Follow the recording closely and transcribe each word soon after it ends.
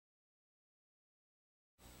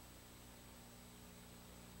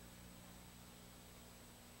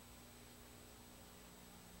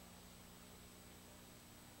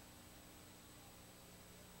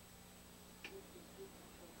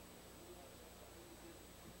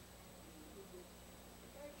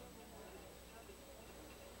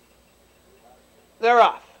They're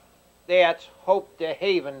off. That's Hope to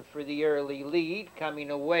Haven for the early lead.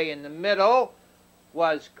 Coming away in the middle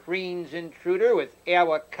was Green's Intruder with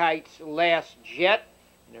Awakite's Last Jet.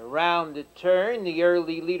 And around the turn, the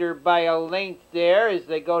early leader by a length there as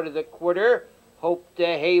they go to the quarter. Hope to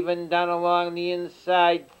Haven down along the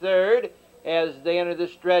inside third as they enter the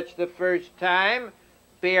stretch the first time.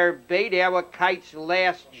 Bear Bait, Awakite's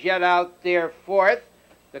Last Jet out there fourth.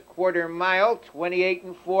 The quarter mile, 28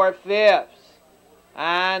 4/5.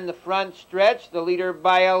 On the front stretch, the leader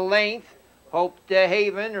by a length, Hope to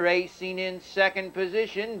Haven racing in second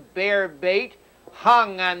position. Bear Bait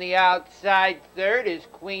hung on the outside third is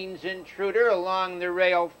Queen's Intruder along the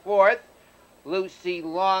rail fourth. Lucy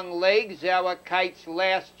Longlegs, Awakite's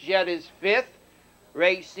Last Jet is fifth.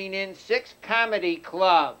 Racing in sixth, Comedy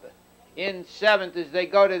Club. In seventh as they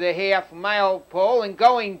go to the half-mile pole, and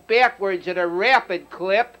going backwards at a rapid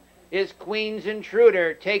clip is Queen's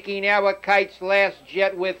Intruder, taking Awakite's Last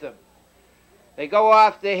Jet with him. They go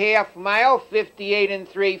off the half-mile, 58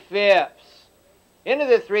 3/5. Into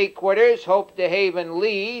the three-quarters, Hope to Haven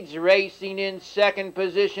leads, racing in second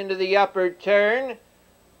position to the upper turn.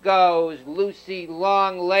 Goes Lucy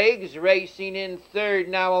Longlegs, racing in third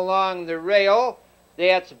now along the rail.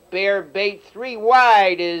 That's Bear Bait. Three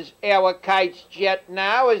wide is Awakite's Jet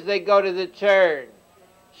now as they go to the turn.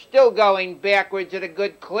 Still going backwards at a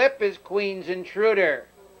good clip is Queen's Intruder.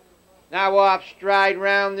 Now off stride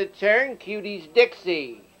round the turn, Cutie's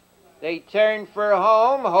Dixie. They turn for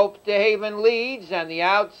home. Hope to Haven leads. On the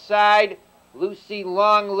outside, Lucy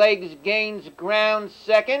Longlegs gains ground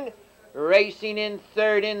second. Racing in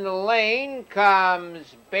third in the lane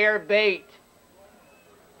comes Bear Bait.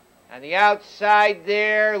 On the outside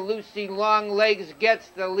there, Lucy Longlegs gets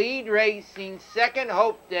the lead, racing second.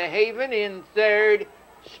 Hope to Haven in third,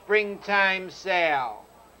 Springtime Sal.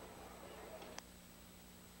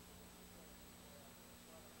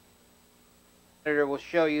 Editor will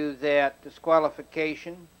show you that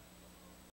disqualification.